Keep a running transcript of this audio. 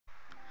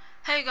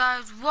Hey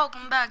guys,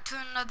 welcome back to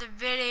another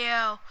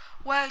video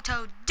where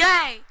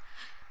today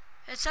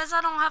it says I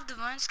don't have the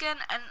rune skin,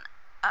 and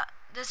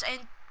this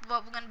ain't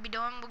what we're gonna be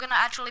doing. We're gonna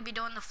actually be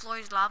doing the floor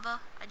is lava.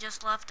 I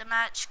just left the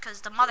match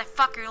because the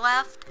motherfucker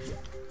left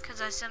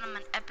because I sent him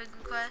an epic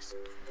request.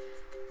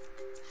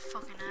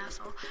 Fucking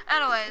asshole.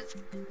 Anyways,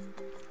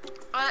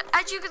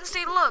 as you can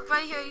see, look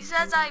right here, he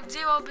says I have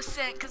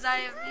 0% because I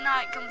have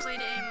not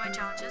completed any of my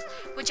challenges,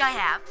 which I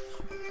have.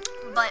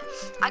 But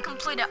I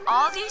completed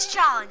all these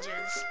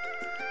challenges,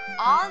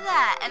 all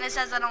that, and it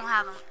says I don't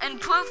have them. And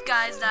proof,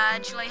 guys, that I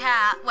actually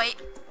have. Wait,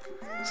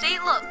 see,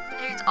 look,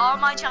 here's all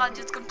my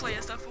challenges completed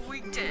except for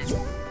week 10.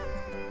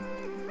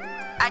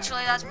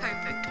 Actually, that's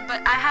perfect.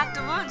 But I have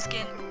the rune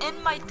skin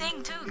in my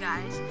thing too,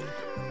 guys.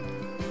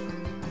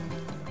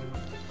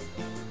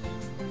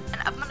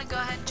 And I'm gonna go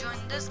ahead and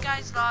join this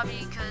guy's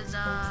lobby because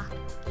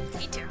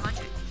he tier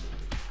 100.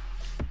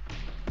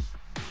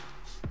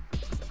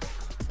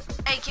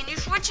 Hey, can you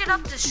switch it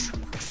up to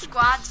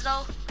squads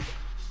though?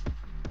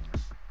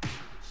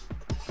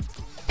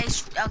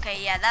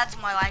 Okay, yeah, that's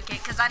more like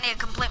it, because I need to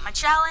complete my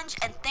challenge,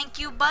 and thank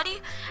you,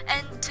 buddy.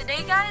 And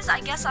today, guys, I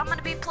guess I'm going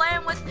to be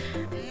playing with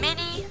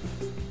Mini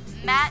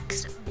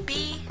Max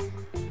B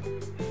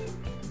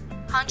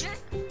 100.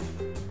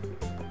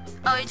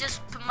 Oh, he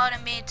just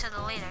promoted me to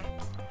the leader.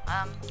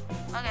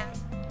 Okay.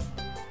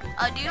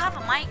 Do you have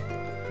a mic?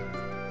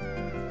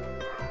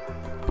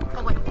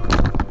 Oh, wait.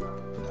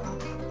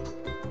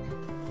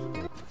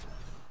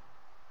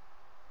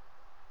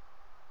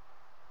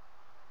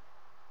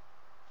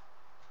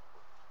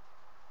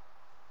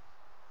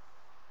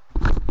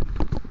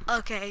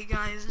 Okay,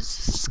 guys,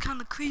 this is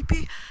kind of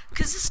creepy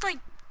because it's like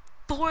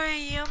 4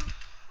 a.m.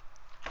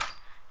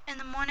 in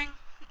the morning,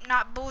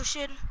 not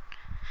bullshit.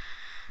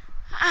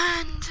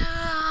 And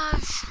I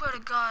swear to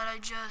God, I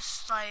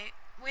just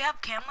we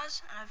have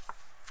cameras, and I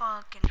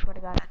fucking swear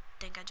to God, I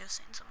think I just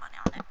seen somebody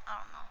on it. I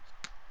don't know.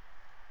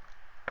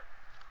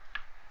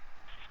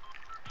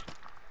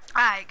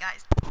 Alright,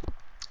 guys.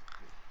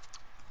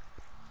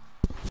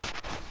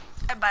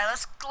 Everybody,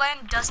 let's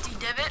land Dusty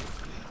Divot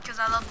because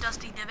I love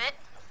Dusty Divot.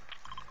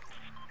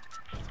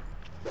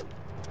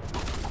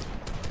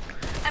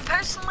 And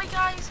personally,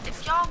 guys,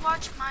 if y'all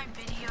watch my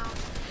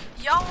videos,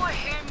 y'all will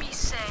hear me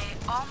say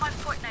all my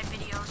Fortnite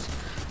videos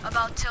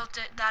about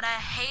Tilted that I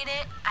hate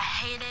it,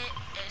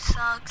 it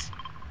sucks,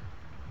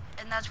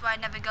 and that's why I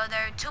never go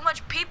there. Too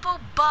much people,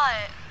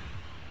 but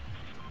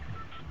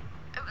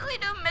I really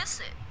do miss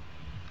it.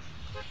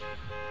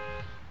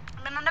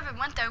 I mean, I never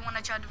went there when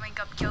I tried to rank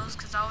up kills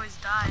because I always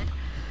died.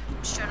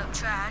 Straight up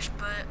trash,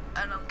 but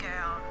I don't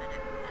care, I'll admit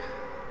it.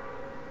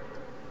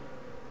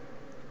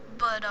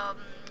 But,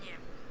 yeah.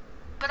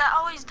 But I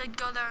always did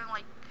go there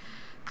and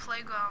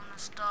playground and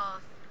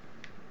stuff.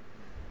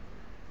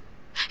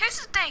 Here's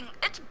the thing,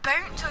 it's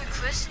burnt to a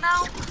crisp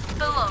now,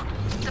 but look,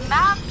 the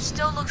map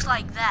still looks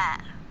like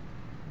that.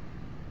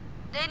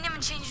 They didn't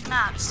even change the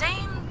map.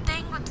 Same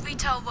thing with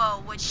Retail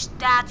Row, which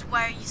that's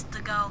where I used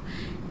to go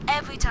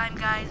every time,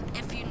 guys,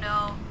 if you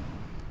know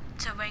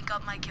to rank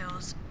up my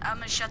kills. I'm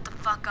gonna shut the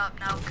fuck up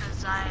now,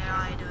 because all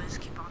I do is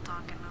keep on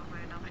talking over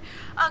and over.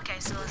 Okay,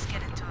 so let's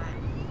get into it.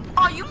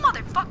 Oh, you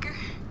motherfucker!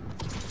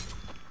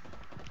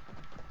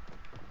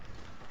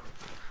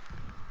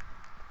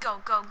 Go,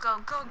 go,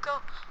 go, go,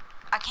 go.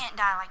 I can't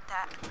die like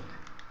that.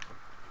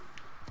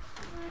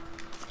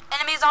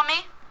 Enemies on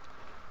me.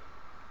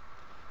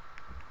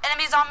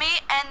 Enemies on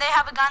me, and they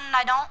have a gun and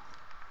I don't.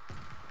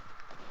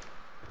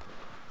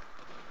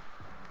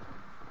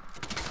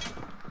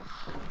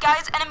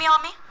 Guys, enemy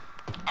on me.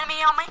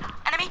 Enemy on me.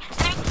 Enemy,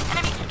 enemy,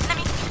 enemy,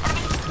 enemy,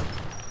 enemy.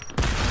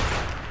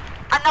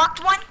 I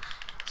knocked one.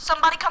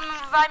 Somebody come and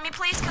revive me,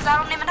 please, because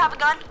I don't even have a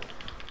gun.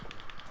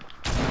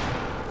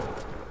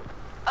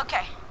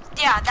 Okay.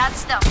 Yeah,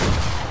 that's them.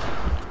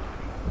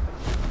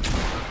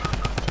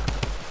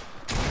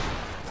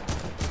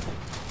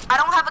 I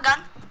don't have a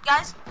gun,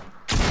 guys.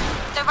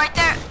 They're right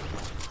there.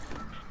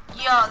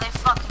 Yo, they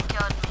fucking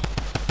killed me.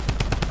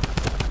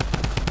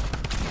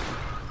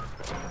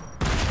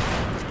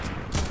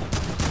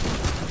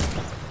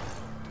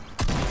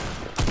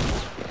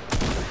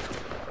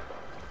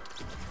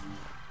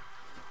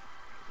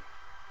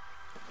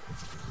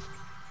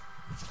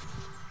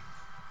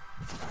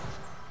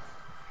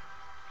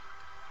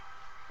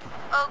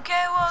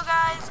 Okay, well,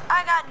 guys,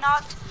 I got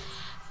knocked,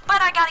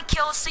 but I got a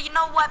kill, so you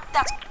know what?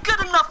 That's good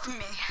enough for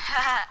me.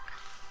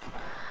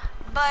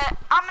 But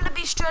I'm gonna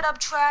be straight up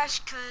trash,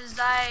 because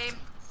I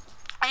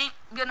ain't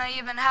gonna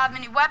even have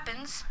any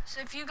weapons.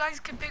 So if you guys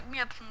could pick me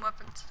up some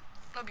weapons,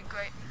 that'd be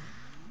great.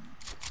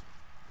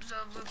 There's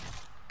a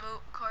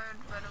boat card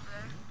right over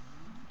there.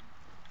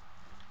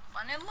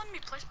 Why didn't it let me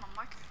place my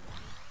marker?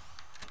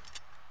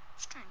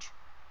 Strange.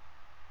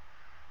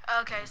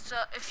 Okay,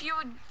 so if you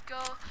would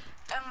go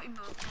and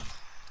reboot,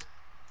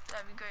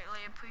 that'd be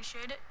greatly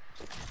appreciated.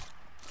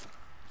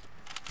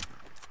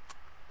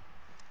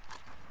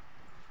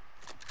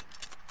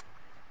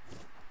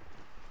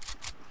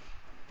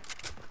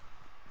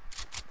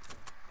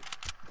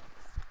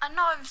 I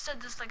know I've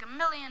said this like a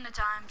million of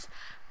times,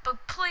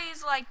 but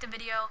please like the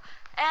video,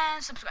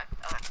 and subscribe.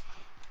 Okay,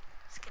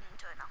 let's get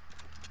into it now.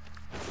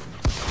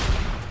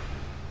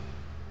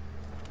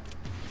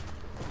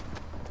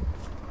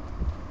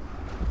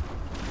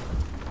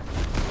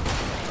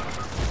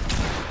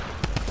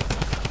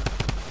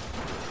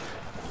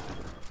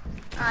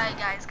 Alright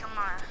guys, come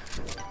on.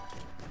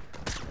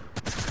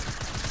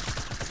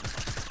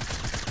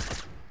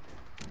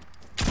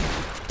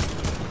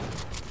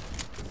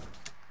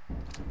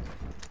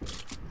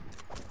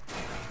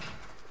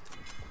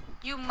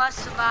 You must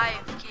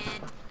survive,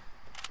 kid.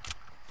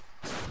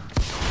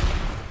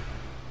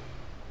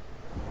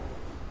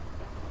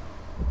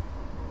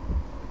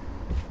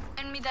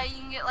 Enemy that you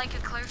can get like a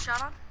clear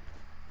shot on?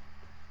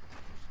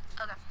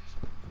 Okay.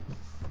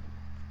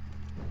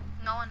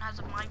 No one has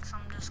a mic, so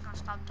I'm just gonna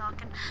stop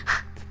talking.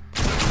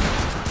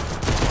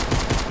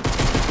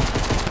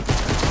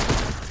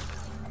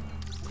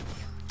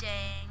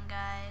 Dang,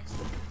 guys.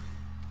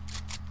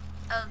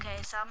 Okay,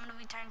 so I'm gonna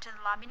return to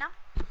the lobby now.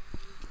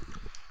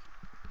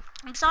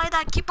 I'm sorry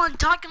that I keep on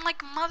talking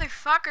like a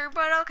motherfucker,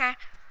 but okay.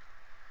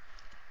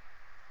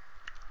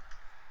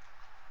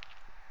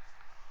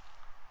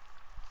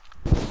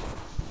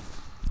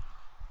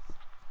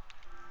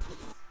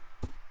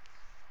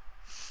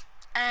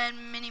 And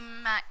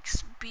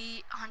Minimax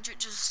B100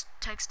 just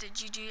texted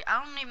GG.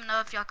 I don't even know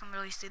if y'all can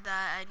really see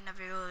that. I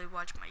never really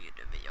watch my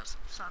YouTube videos,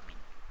 so I mean.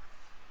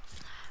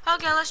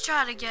 Okay, let's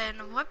try it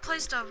again. What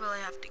place do I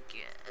really have to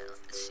get?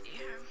 Let's see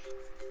here.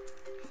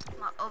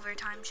 My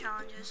overtime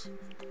challenges.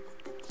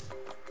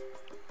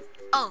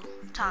 Oh,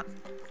 top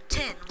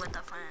 10 with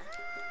a friend.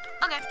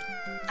 Okay,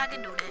 I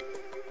can do that.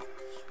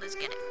 Let's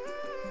get it.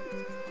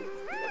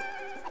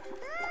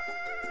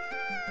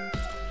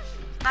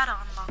 Gotta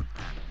unlock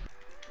that,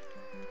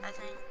 I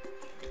think.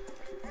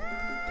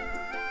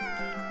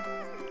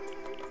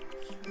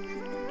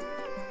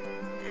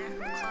 Yeah,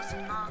 close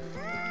enough.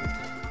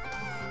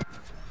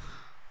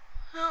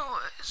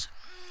 Anyways.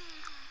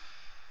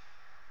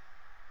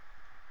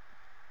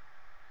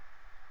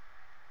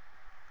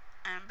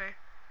 Amber.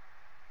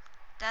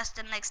 That's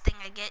the next thing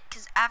I get,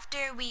 cause after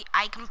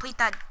I complete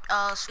that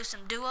do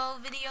some duo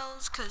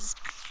videos, cause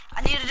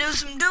I need to do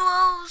some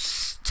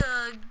duos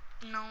to,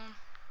 you know,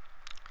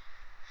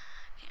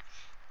 yeah.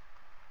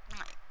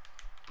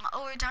 My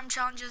overtime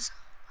challenges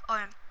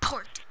are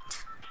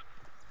important.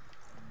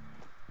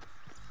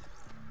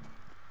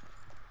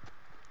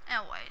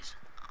 Anyways,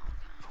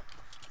 okay.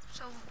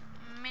 So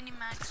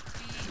Minimax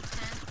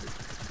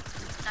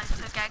B10,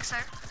 nice pickaxe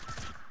there.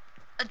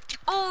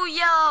 Oh,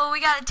 yo, we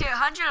got a tier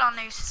 100 on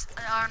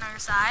our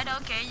side.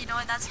 Okay, you know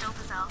what? That's dope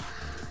as hell.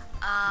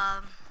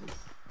 Oh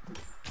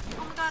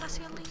my god, I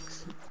see a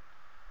links.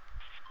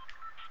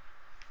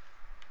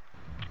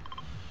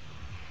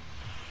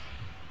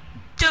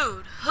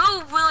 Dude,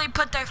 who really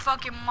put their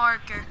fucking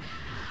marker?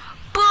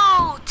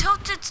 Boo!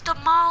 Tilted's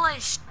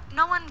demolished.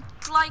 No one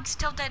likes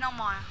Tilted no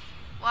more.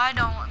 Well, I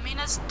don't. I mean,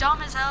 it's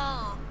dumb as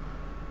hell.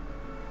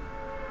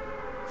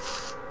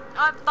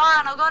 Alright,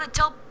 fine, I'll go to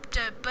Tilted.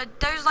 But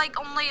there's like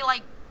only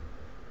like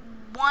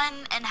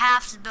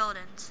 1.5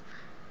 buildings.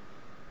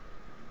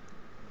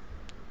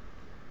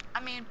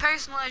 I mean,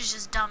 personally, it's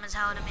just dumb as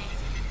hell to me.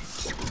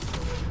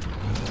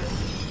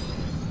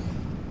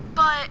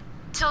 But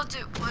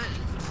Tilted was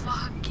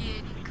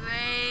fucking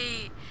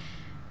great.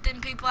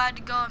 Then people had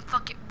to go and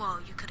fuck it. Whoa,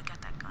 you could have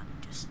got that gun.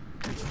 Just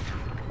you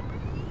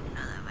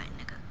know that, right,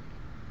 nigga?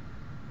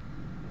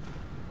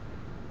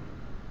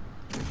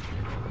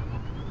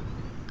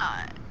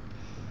 Alright.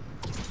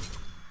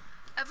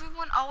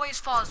 Everyone always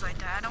falls right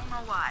there. I don't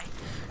know why.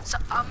 So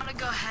I'm gonna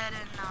go ahead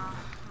and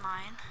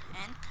mine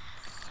in.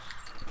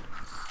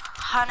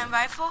 Hunting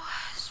rifle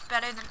is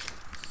better than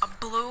a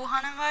blue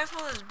hunting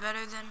rifle is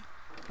better than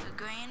the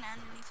green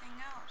and anything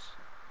else.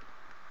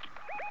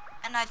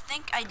 And I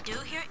think I do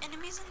hear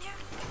enemies in here.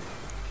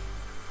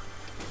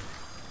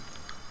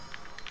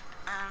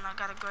 And I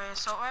got a gray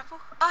assault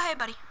rifle. Oh hey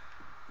buddy.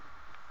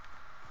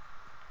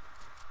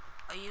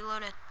 Oh, you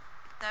loaded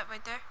that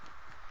right there?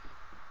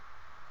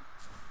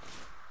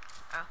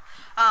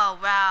 Oh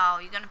wow,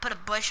 you're gonna put a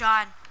bush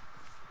on?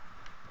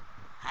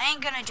 I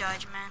ain't gonna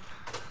judge, man.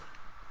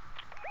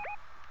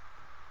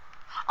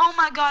 Oh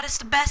my god, it's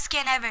the best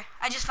skin ever.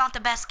 I just found the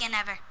best skin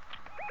ever.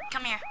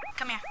 Come here,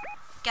 come here.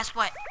 Guess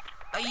what?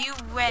 Are you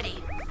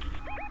ready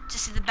to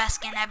see the best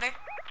skin ever?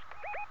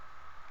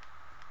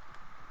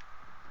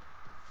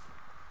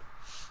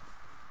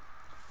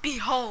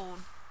 Behold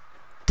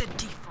the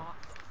default.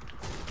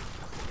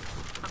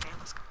 Okay,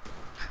 let's go.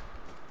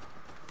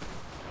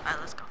 Alright,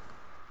 let's go.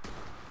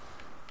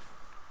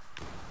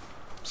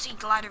 See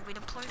glider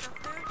redeployed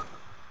up there.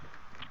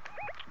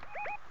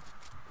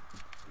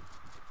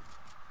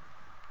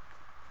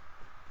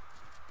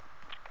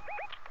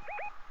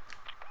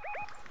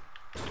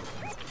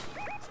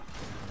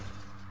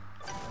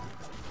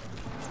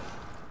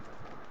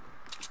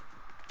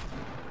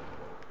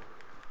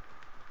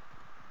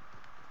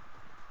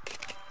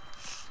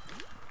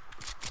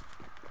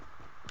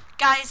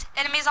 Guys,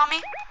 enemies on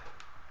me.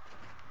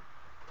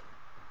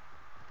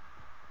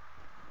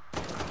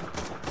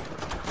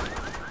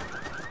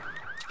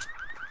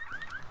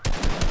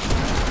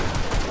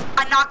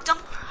 knocked him.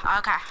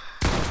 Okay.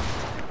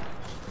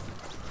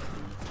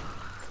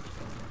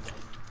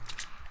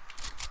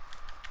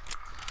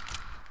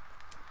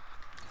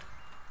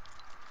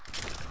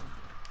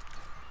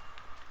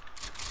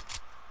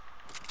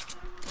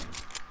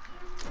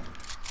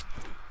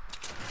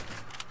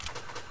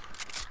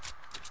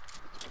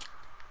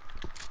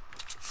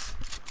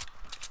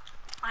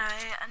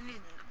 I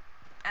need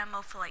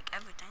ammo for like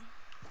everything.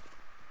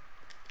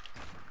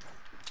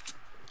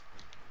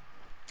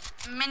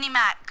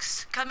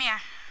 Minimax, come here.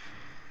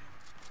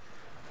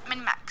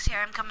 Minimax, here,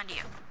 I'm coming to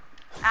you.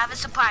 I have a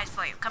surprise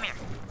for you. Come here.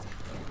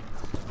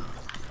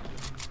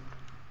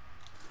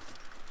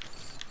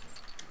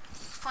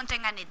 One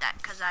thing, I need that,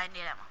 because I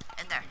need ammo.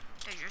 And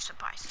there's your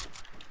surprise.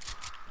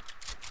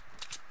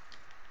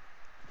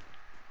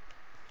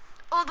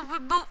 Oh, the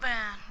reboot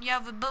man.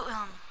 Yeah, reboot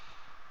him.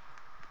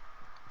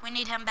 We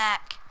need him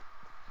back.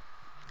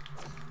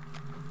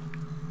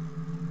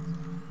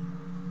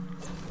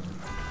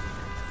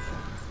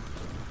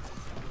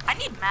 I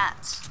need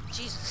mats.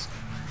 Jesus.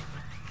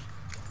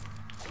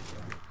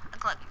 I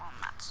collect more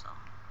mats though.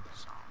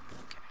 So,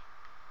 okay.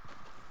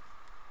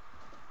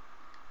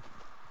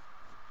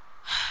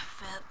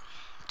 Rip.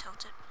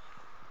 Tilted.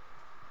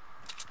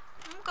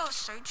 I'm gonna go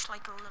search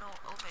like a little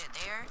over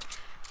there.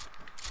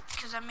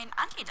 Because, I mean,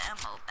 I need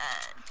ammo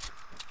bad.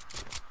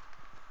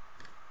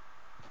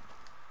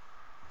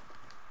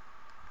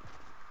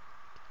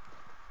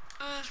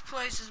 This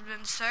place has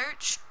been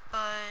searched,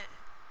 but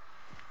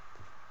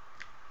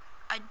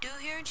I do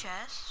hear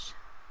chests.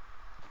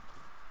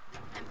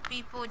 And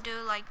people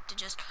do like to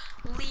just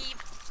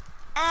leave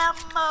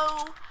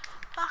ammo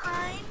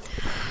behind.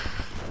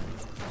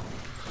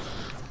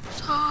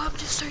 So I'm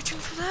just searching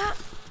for that.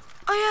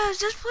 Oh yeah, is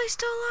this place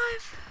still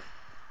alive?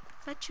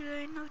 Bet you there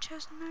ain't no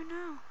chest in there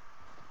now.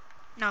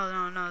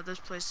 No, this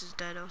place is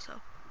dead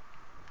also.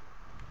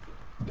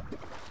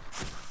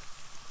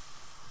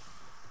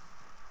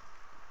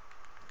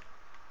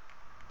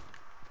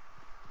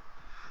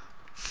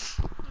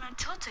 My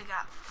tilted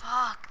got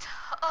fucked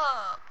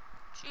up.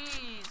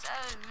 Jeez, I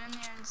haven't been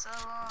here in so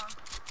long.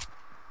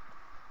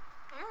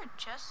 I heard a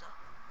chest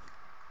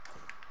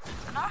though.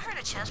 I know I heard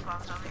a chest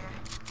bombs over here.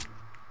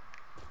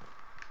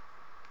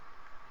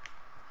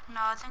 No,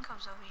 I think I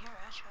was over here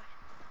actually.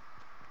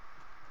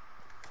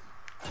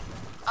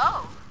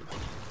 Oh!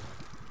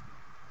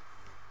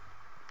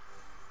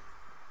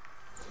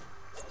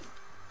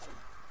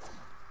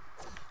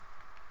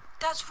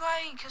 That's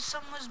right, because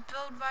someone was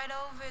built right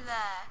over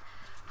there.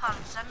 Hold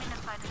on, does that mean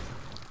if I do?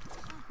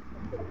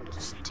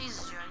 Just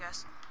teases you, I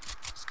guess.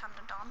 It's kind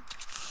of dumb.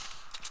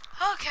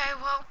 Okay,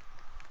 well.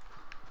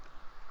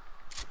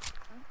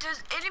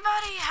 Does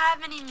anybody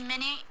have any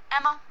mini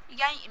ammo? You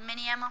got any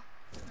mini ammo?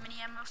 Mini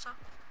ammo, so?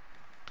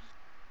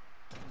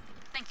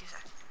 Thank you,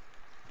 sir.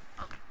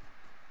 Okay.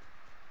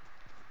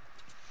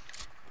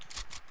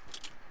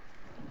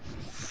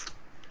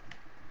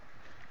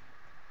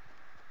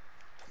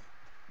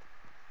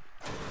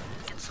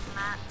 Get some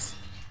mats.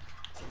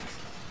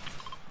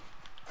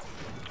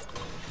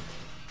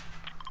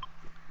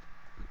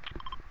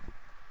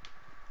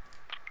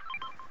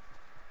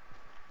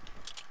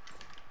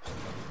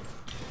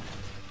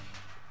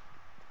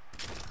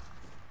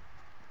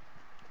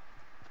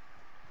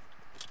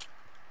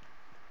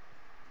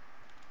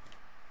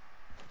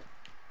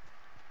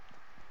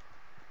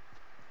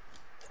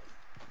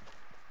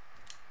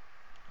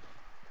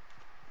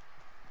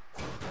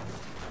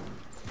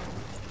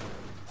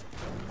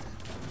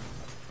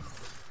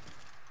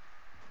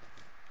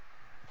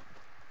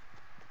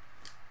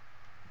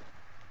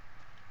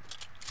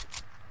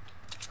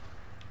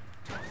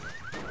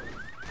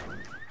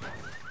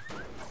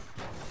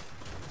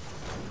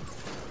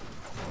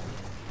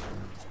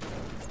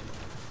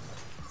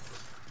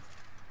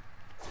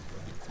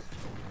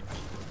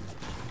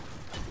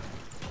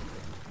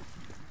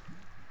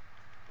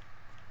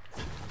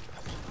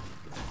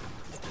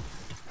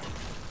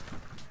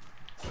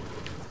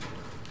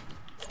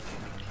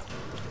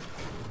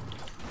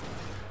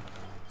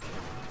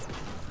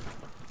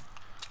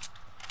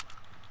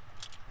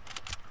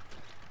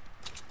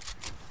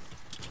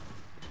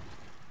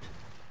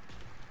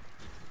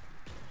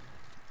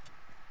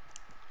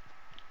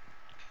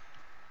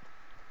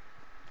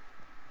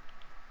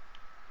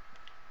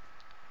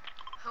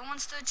 Who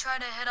wants to try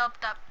to hit up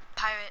that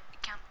pirate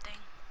camp thing?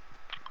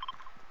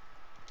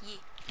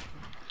 Yeah.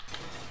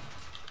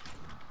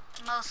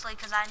 Mostly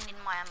because I need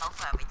more ammo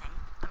for everything.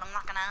 But I'm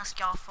not going to ask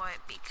y'all for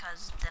it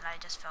because then I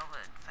just feel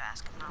rude for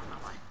asking. I don't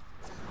know why.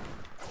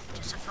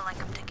 Just I feel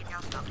like I'm taking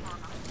y'all stuff. I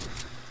don't know.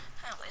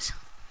 Anyways,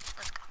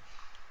 let's go.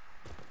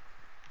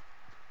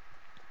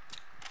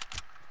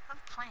 I'm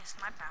playing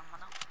sniper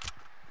ammo though.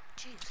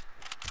 Jeez.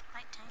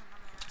 19, I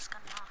mean, that's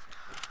good enough.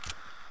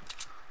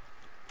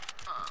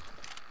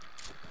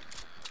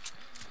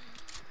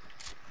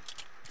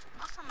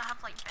 Most of them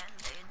have like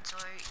band-aids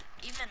or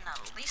even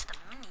at least a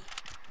mini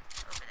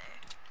over there.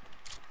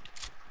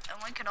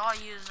 And we could all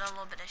use a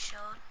little bit of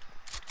shield.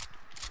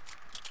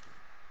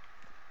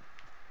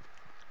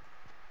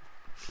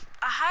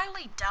 I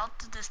really doubt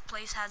that this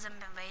place hasn't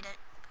been raided.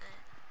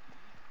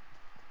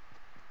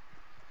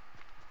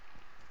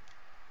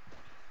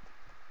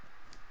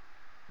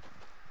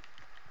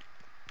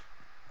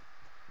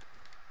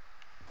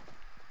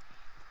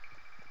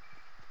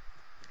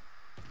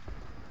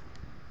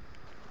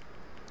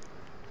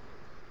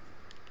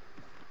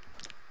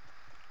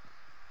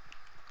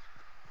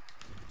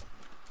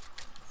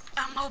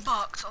 Ammo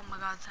box. Oh my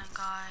god, thank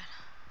god.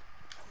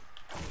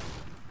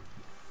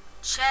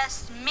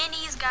 Chest,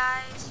 minis,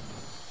 guys.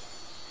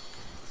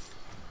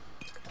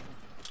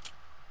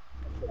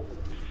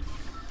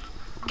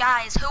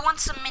 Guys, who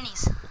wants some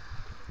minis?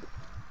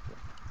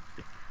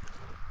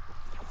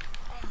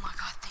 Oh my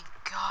god, thank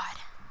god.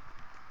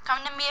 Come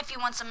to me if you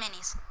want some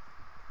minis.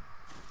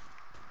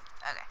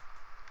 Okay.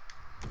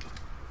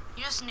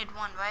 You just need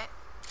one, right?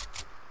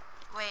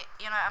 Wait,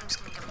 you know what? I'm just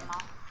gonna give them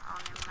all. I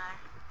don't even matter.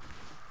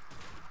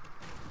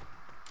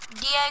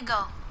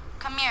 Diego,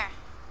 come here.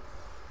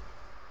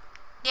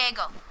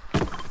 Diego,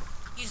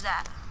 use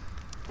that.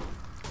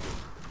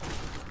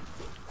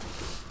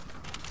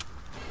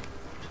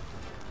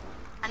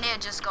 I need to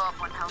just go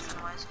up on health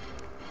anyways.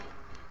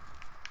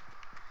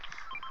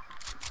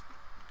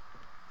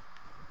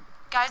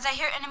 Guys, I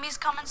hear enemies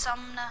coming, so I'm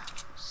gonna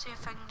see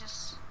if I can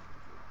just...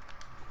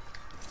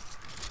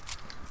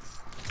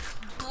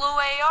 Blue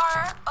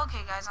AR.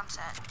 Okay, guys, I'm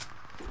set.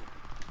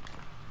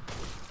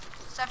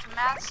 Set for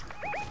mats.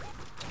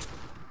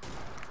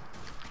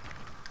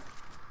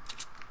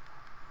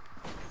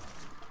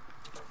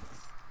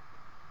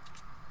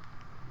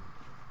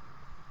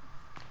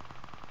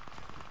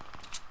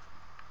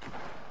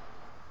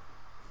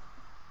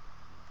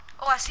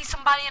 Oh, I see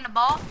somebody in the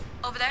ball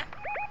over there.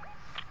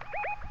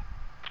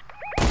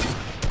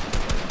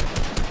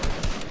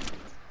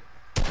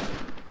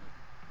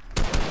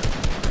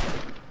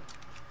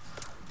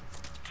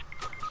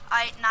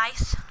 Alright,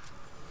 nice.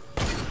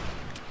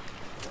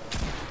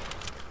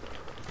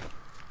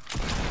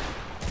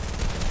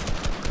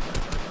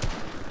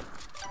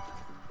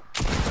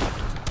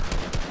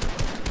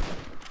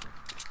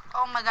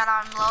 Oh my god,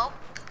 I'm low.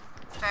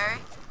 Very.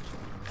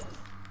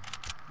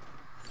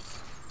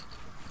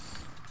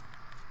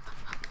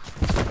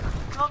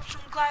 Drop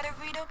some glider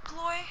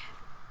redeploy.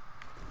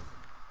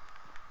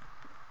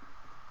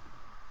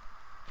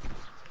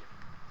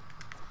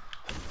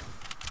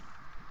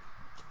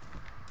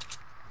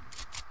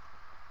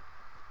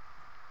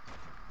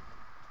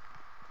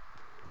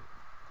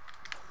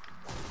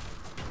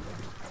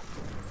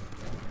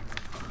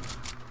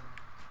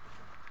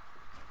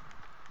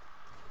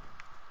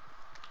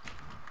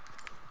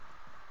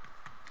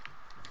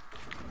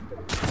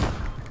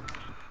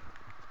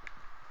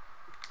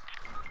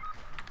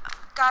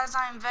 Guys,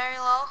 I'm very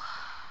low.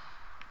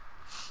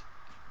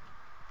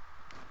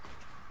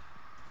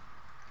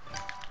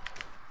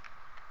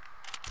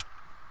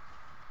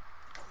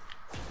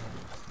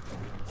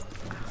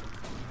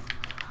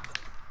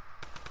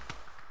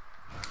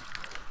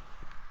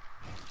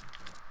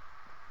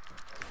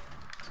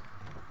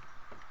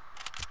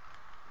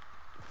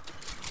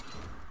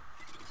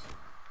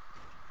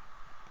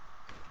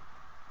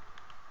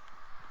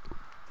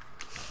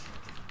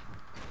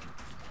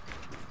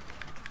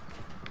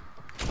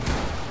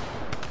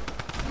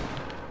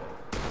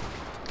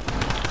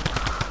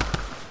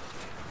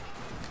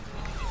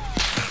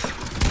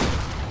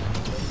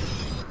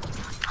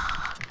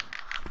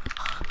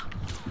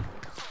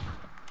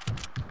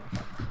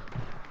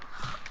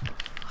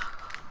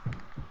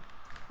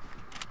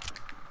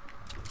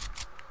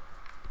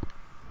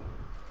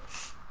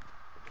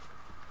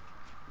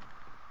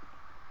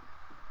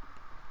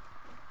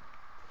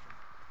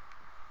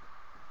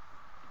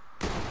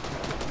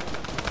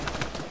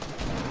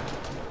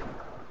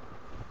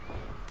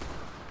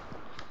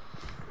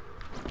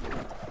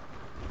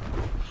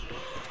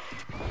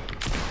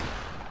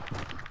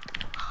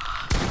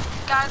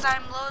 Guys,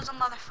 I'm low as a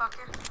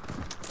motherfucker.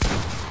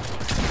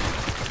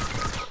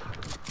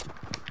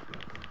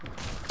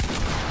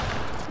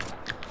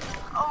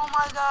 Oh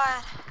my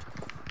god.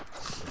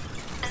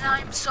 And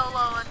I'm so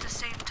low at the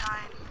same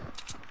time.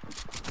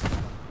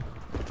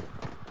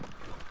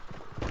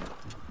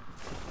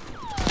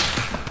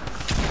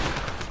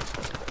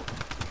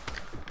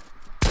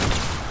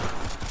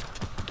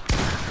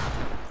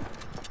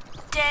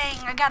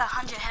 Dang, I got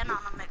 100 hit on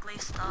him at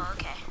least. Oh,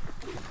 okay.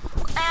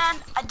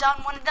 And I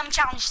done one of them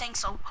challenge things,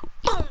 so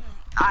boom!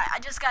 Alright, I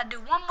just gotta do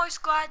one more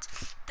squads,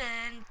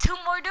 then 2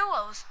 more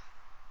duos.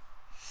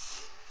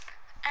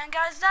 And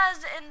guys, that is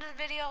the end of the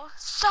video.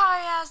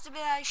 Sorry it has to be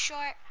that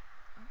short.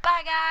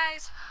 Bye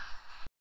guys!